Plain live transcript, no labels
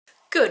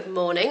Good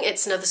morning,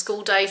 it's another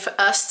school day for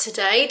us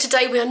today.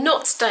 Today we are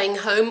not staying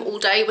home all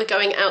day, we're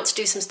going out to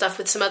do some stuff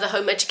with some other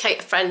home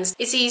educator friends.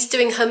 Izzy's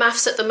doing her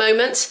maths at the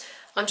moment.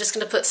 I'm just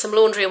going to put some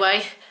laundry away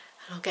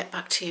and I'll get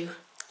back to you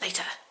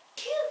later.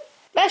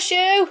 Bless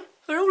you!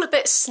 We're all a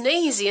bit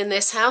sneezy in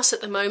this house at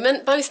the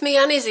moment. Both me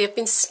and Izzy have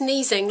been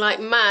sneezing like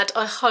mad.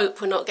 I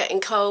hope we're not getting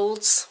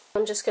colds.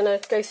 I'm just going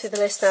to go through the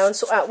list now and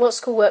sort out what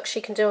schoolwork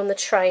she can do on the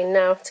train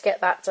now to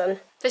get that done.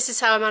 This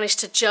is how I managed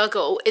to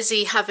juggle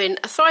Izzy having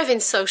a thriving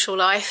social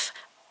life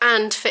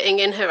and fitting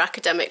in her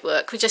academic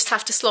work. We just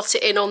have to slot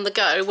it in on the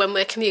go when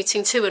we're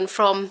commuting to and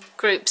from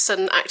groups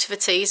and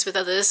activities with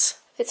others.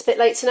 It's a bit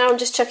later now. I'm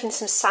just chucking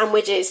some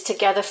sandwiches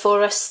together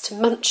for us to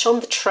munch on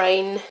the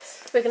train.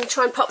 We're going to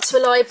try and pop to a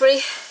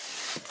library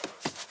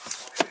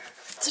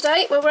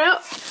today when we're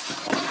out.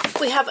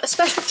 We have a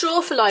special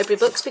drawer for library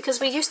books because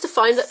we used to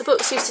find that the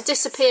books used to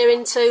disappear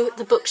into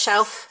the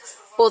bookshelf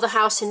or the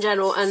house in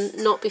general and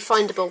not be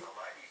findable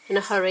in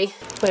a hurry.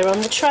 We're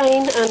on the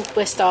train and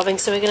we're starving,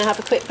 so we're going to have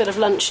a quick bit of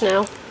lunch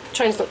now. The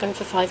train's not going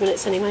for 5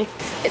 minutes anyway.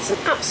 It's an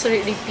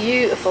absolutely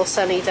beautiful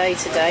sunny day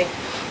today.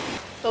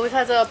 Well, we've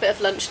had our bit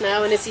of lunch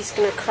now and Izzy's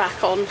going to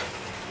crack on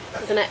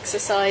with an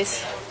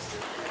exercise.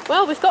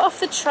 Well, we've got off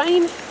the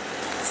train.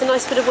 It's a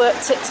nice bit of work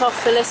ticked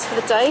off the list for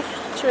the day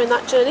during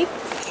that journey.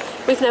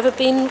 We've never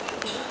been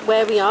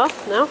where we are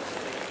now,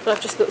 but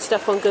I've just looked it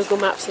up on Google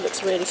Maps. It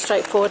looks really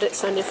straightforward.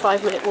 It's only a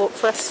 5-minute walk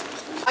for us.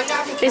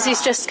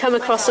 Izzy's just come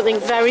across something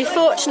very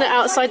fortunate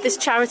outside this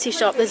charity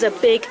shop. There's a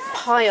big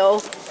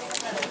pile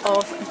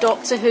of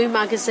Doctor Who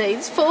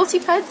magazines,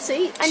 40p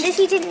each. And if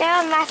you didn't know,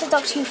 I'm a massive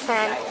Doctor Who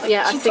fan.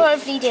 Yeah, you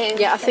probably do.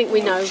 Yeah, I think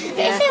we know.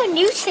 Yeah. If they were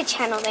new to the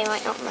channel, they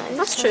might not know.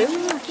 That's true.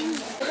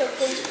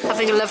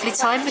 Having a lovely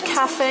time, the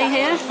cafe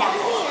here.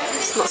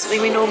 It's not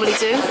something we normally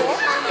do,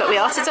 but we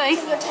are today.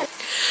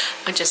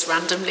 I'm just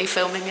randomly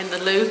filming in the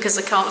loo because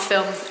I can't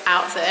film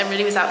out there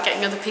really without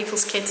getting other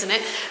people's kids in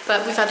it.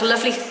 But we've had a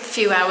lovely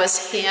few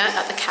hours here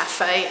at the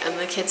cafe and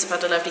the kids have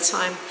had a lovely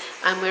time.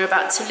 And we're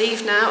about to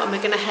leave now and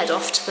we're going to head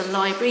off to the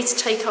library to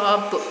take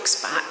our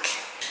books back.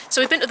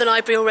 So we've been to the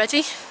library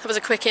already. That was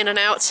a quick in and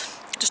out.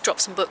 Just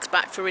dropped some books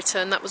back for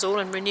return, that was all,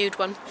 and renewed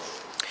one.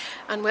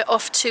 And we're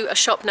off to a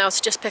shop now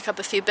to just pick up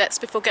a few bits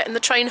before getting the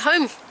train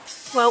home.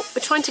 Well,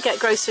 we're trying to get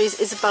groceries.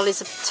 Isabel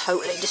is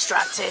totally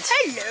distracted.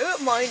 Hello,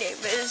 my name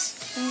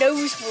is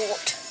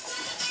Nosewort.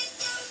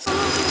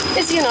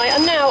 Izzy and I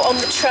are now on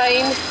the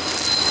train.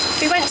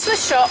 We went to the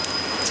shop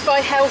to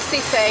buy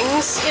healthy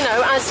things, you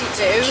know, as you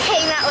do.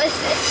 Came out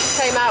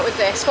with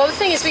this. Well, the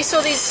thing is, we saw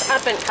these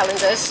advent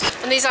calendars,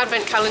 and these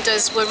advent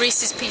calendars were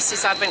Reese's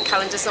Pieces advent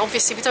calendars, and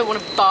obviously we don't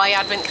want to buy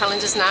advent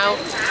calendars now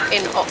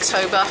in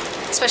October,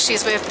 especially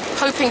as we're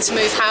hoping to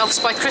move house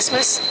by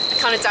Christmas. I'm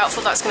kind of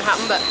doubtful that's going to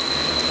happen, but...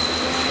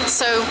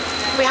 So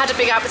we had a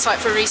big appetite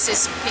for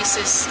Reese's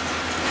Pieces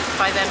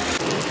by then.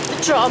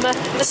 The drama,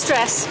 the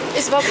stress.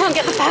 Isabel can't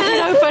get the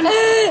packet open.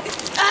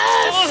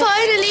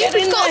 Finally,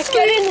 we've got through.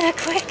 Get in there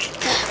quick.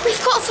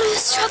 We've got through the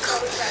struggle.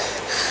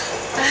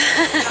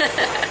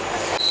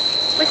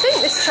 We think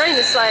this train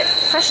is like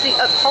freshly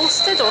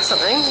upholstered or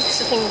something.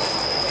 It's looking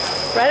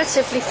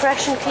relatively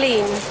fresh and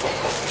clean.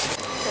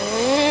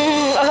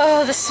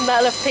 Oh, the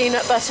smell of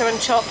peanut butter and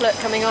chocolate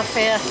coming off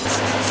here.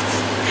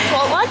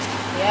 What one?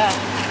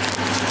 Yeah.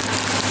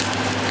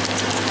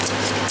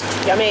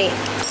 Yummy.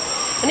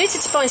 I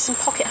needed to buy some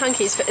pocket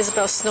hankies for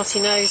Isabel's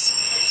snotty nose,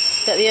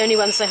 but the only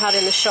ones they had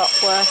in the shop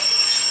were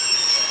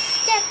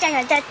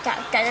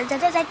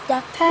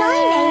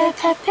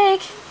Peppa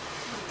Pig.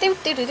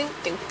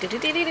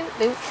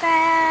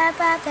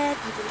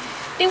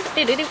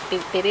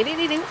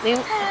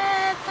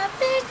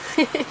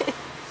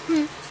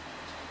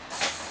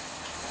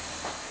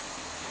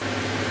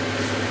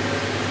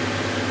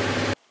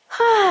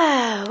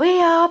 We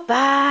are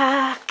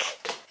back.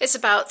 It's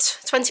about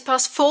 20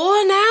 past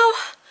 4 now.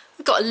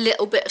 We've got a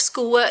little bit of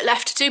schoolwork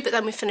left to do, but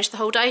then we finish the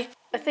whole day.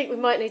 I think we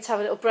might need to have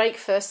a little break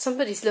first.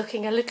 Somebody's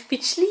looking a little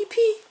bit sleepy.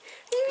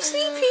 Are you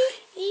sleepy?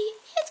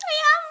 Yes,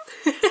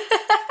 I am.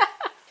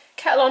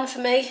 Kettle on for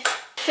me.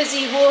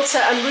 Fizzy water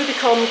and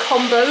Rubicon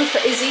combo for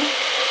Izzy.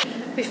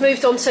 We've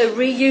moved on to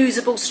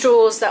reusable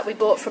straws that we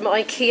bought from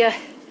IKEA.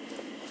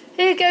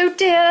 Here you go,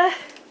 dear.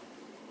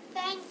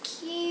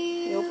 Thank you.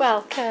 You're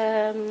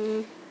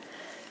welcome.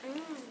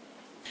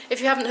 If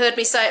you haven't heard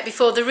me say it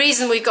before, the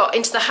reason we got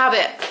into the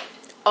habit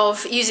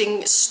of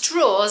using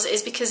straws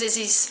is because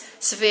Izzy's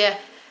severe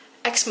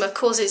eczema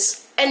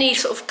causes any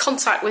sort of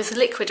contact with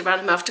liquid around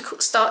her mouth to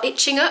start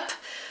itching up.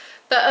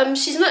 But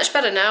she's much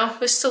better now.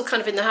 We're still kind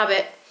of in the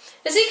habit.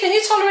 Izzy, can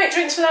you tolerate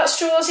drinks without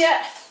straws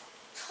yet?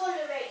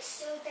 Tolerate,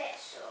 still a bit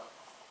sore.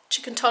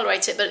 She can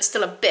tolerate it, but it's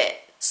still a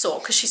bit sore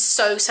because she's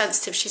so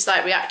sensitive. She's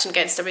like reacting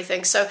against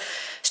everything. So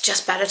it's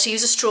just better to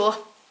use a straw.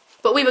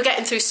 But we were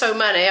getting through so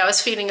many, I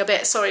was feeling a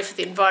bit sorry for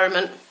the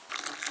environment.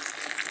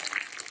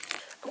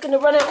 I'm going to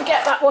run out and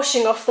get that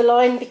washing off the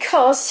line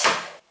because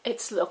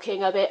it's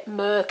looking a bit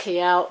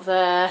murky out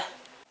there.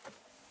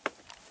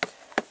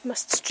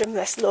 Must trim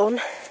this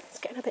lawn, it's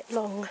getting a bit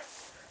long.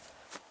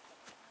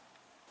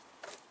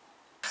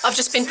 I've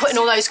just been putting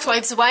all those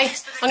clothes away.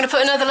 I'm going to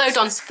put another load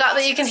on.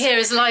 That you can hear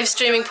is live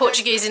streaming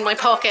Portuguese in my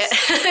pocket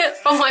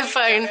on my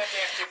phone.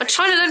 I'm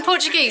trying to learn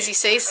Portuguese, you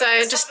see, so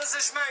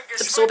just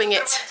absorbing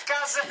it.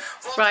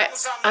 Right,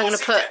 I'm going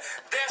to put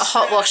a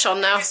hot wash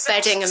on now,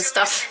 bedding and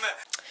stuff.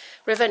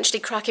 We're eventually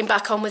cracking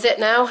back on with it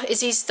now.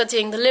 Izzy's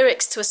studying the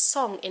lyrics to a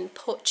song in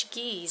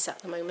Portuguese at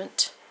the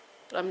moment,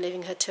 but I'm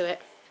leaving her to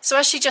it. So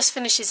as she just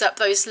finishes up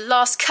those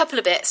last couple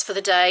of bits for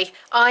the day,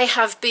 I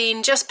have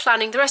been just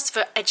planning the rest of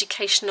her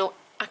educational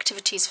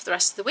activities for the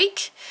rest of the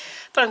week.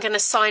 But I'm going to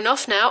sign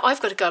off now. I've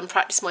got to go and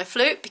practice my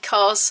flute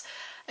because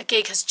a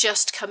gig has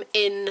just come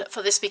in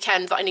for this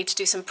weekend that I need to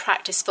do some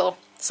practice for.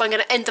 So I'm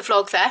going to end the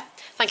vlog there.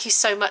 Thank you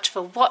so much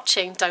for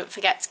watching. Don't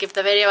forget to give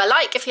the video a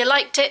like if you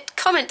liked it,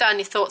 comment down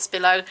your thoughts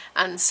below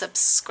and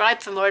subscribe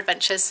for more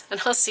adventures,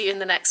 and I'll see you in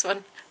the next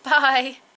one. Bye!